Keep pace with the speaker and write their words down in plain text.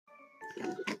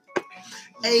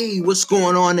Hey, what's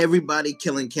going on, everybody?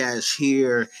 Killing Cash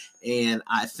here, and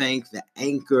I thank the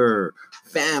Anchor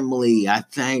family. I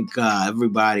thank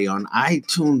everybody on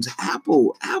iTunes.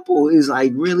 Apple is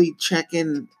like really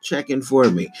checking for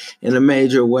me in a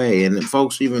major way, and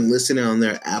folks even listening on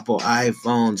their Apple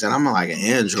iPhones. And I'm like an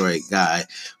Android guy,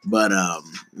 but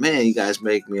man, you guys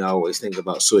make me always think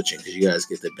about switching because you guys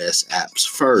get the best apps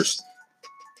first.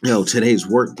 Today's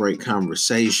work break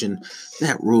conversation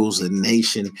that rules the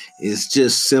nation is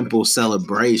just simple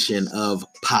celebration of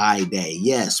Pi Day.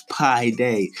 Yes, Pi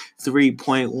Day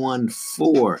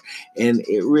 3.14. And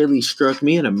it really struck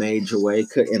me in a major way.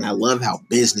 And I love how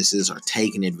businesses are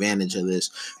taking advantage of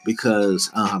this because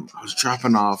I was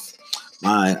dropping off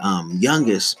my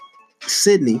youngest,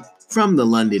 Sydney, from the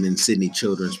London and Sydney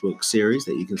Children's Book Series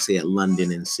that you can see at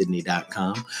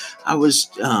londonandsydney.com. I was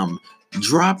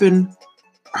dropping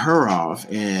her off,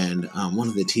 and one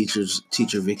of the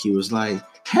teacher Vicky was like,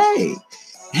 "Hey,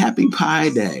 happy Pi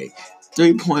Day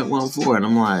 3.14." And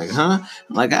I'm like, huh?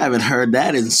 Like, I haven't heard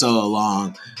that in so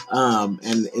long.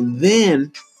 And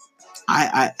then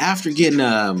I after getting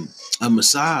a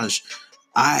massage,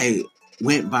 I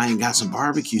went by and got some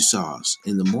barbecue sauce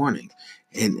in the morning,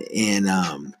 and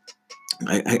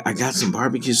I got some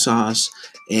barbecue sauce,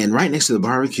 and right next to the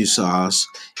barbecue sauce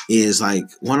is like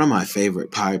one of my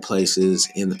favorite pie places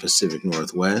in the Pacific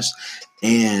Northwest.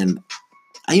 And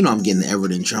I'm getting the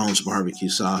Everett and Jones barbecue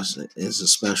sauce. It's a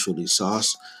specialty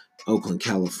sauce, Oakland,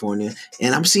 California.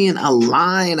 And I'm seeing a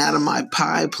line out of my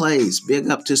pie place. Big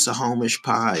up to Snohomish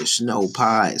Pies, Snow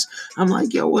Pies. I'm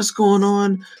like, yo, what's going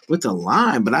on with the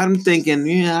line? But I'm thinking,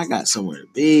 yeah, I got somewhere to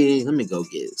be. Let me go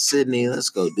get Sydney. Let's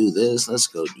go do this. Let's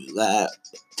go do that.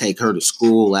 Take her to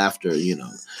school after,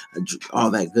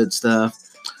 all that good stuff.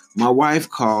 My wife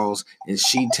calls and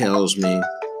she tells me,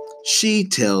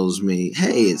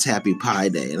 hey, it's Happy Pie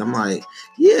Day. And I'm like,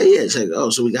 yeah. She's like, oh,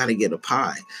 so we got to get a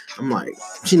pie. I'm like,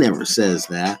 she never says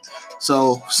that.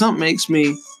 So something makes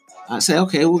me, I say,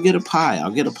 okay, we'll get a pie.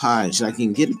 I'll get a pie. She's like, I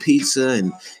can get a pizza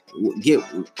and get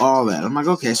all that. I'm like,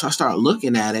 okay. So I start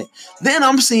looking at it. Then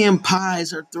I'm seeing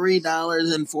pies are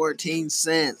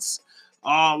 $3.14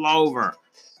 all over.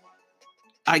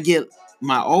 I get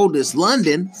my oldest,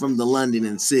 London, from the London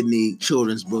and Sydney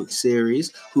Children's Book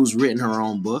Series, who's written her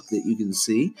own book that you can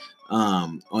see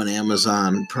on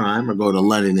Amazon Prime, or go to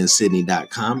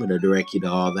londonandsydney.com. It'll direct you to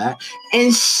all that.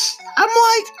 And I'm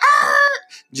like,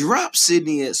 drop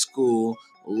Sydney at school.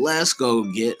 Let's go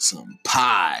get some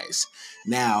pies.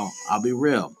 Now, I'll be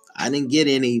real. I didn't get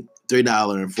any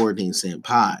 $3.14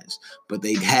 pies, but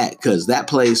they had, because that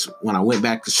place, when I went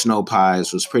back to Snow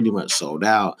Pies, was pretty much sold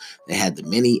out. They had the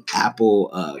mini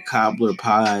apple cobbler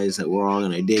pies that we're all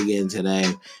gonna dig in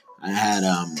today. I had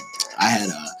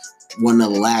one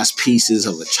of the last pieces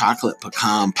of a chocolate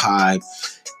pecan pie,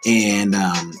 and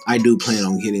I do plan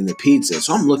on getting the pizza.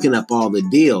 So I'm looking up all the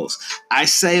deals. I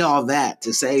say all that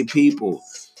to say, people,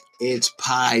 it's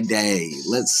Pi Day.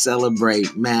 Let's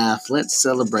celebrate math. Let's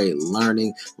celebrate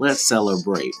learning. Let's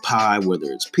celebrate pie,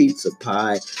 whether it's pizza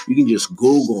pie. You can just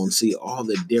Google and see all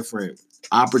the different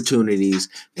opportunities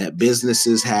that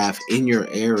businesses have in your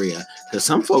area, because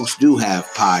some folks do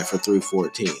have pie for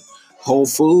 $3.14. Whole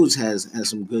Foods has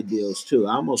some good deals too.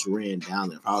 I almost ran down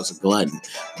there if I was a glutton,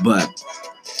 but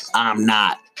I'm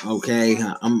not. Okay,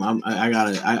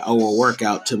 I owe a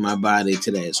workout to my body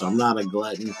today, so I'm not a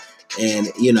glutton. And,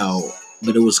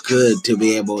 but it was good to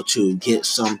be able to get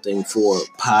something for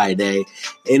Pi Day.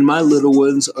 And my little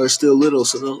ones are still little,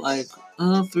 so they're like,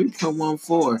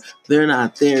 3.14. They're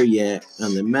not there yet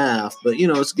on the math, but,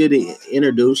 it's good to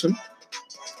introduce them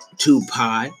to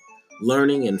pie.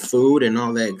 Learning and food and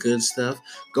all that good stuff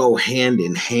go hand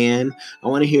in hand. I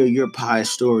want to hear your pie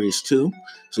stories too.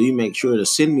 So you make sure to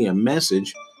send me a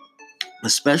message,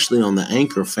 especially on the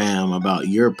Anchor fam, about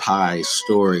your pie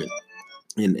story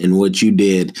and what you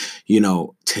did,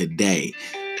 today.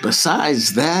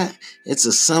 Besides that, it's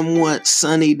a somewhat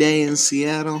sunny day in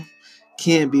Seattle.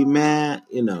 Can't be mad.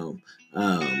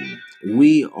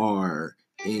 We are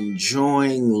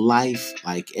enjoying life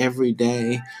like every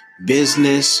day.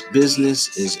 Business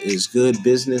is good.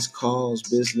 Business calls,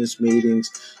 business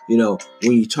meetings. When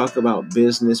you talk about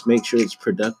business, make sure it's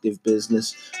productive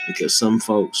business, because some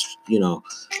folks,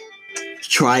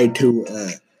 try to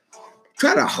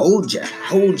hold you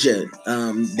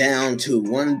down to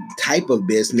one type of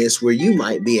business where you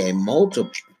might be a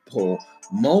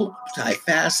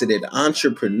multifaceted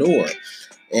entrepreneur.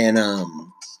 And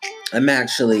I'm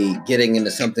actually getting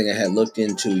into something I had looked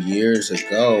into years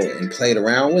ago and played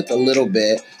around with a little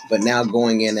bit, but now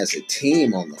going in as a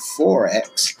team on the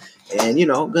Forex. and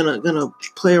gonna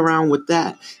play around with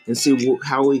that and see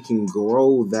how we can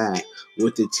grow that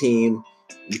with the team,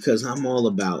 because I'm all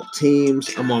about teams.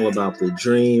 I'm all about the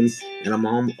dream, and I'm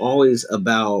always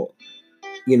about,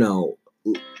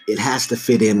 it has to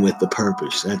fit in with the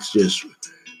purpose. That's just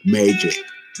major,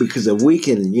 because if we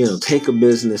can take a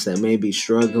business that may be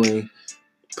struggling,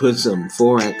 put some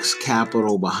forex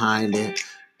capital behind it,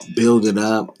 build it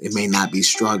up, it may not be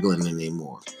struggling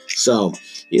anymore. So,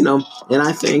 and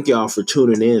I thank y'all for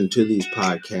tuning in to these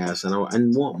podcasts. And I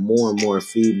want more and more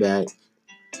feedback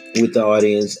with the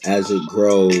audience as it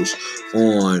grows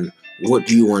on what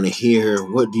do you want to hear?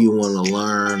 What do you want to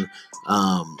learn?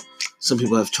 Some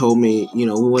people have told me, we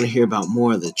want to hear about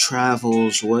more of the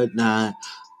travels, whatnot,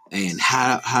 and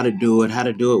how to do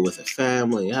it with a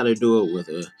family, how to do it with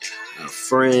a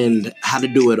friend, how to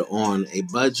do it on a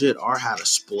budget, or how to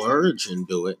splurge and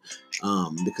do it,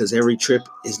 because every trip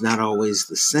is not always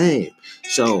the same.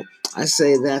 So I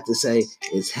say that to say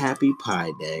it's Happy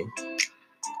Pie Day.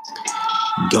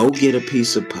 Go get a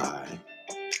piece of pie.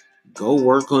 Go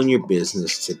work on your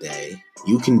business today.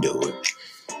 You can do it.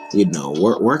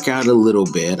 Work out a little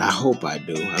bit. I hope I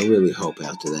do. I really hope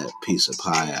after that piece of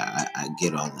pie, I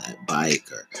get on that bike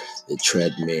or the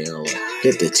treadmill, or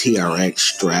hit the TRX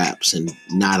straps, and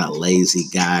not a lazy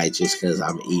guy just because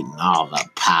I'm eating all the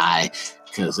pie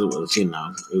because it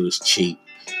was cheap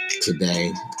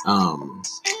today.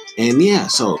 And yeah,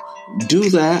 so do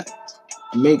that.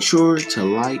 Make sure to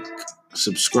like,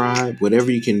 subscribe,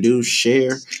 whatever you can do,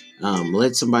 share.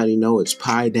 Let somebody know it's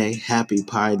Pie Day. Happy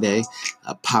Pie Day.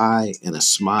 A pie and a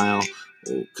smile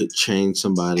could change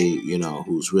somebody,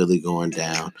 who's really going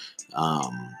down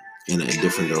in a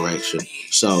different direction.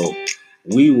 So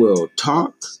we will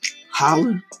talk,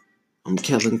 holler. I'm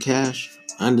Kevin Cash.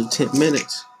 Under 10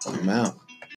 minutes. I'm out.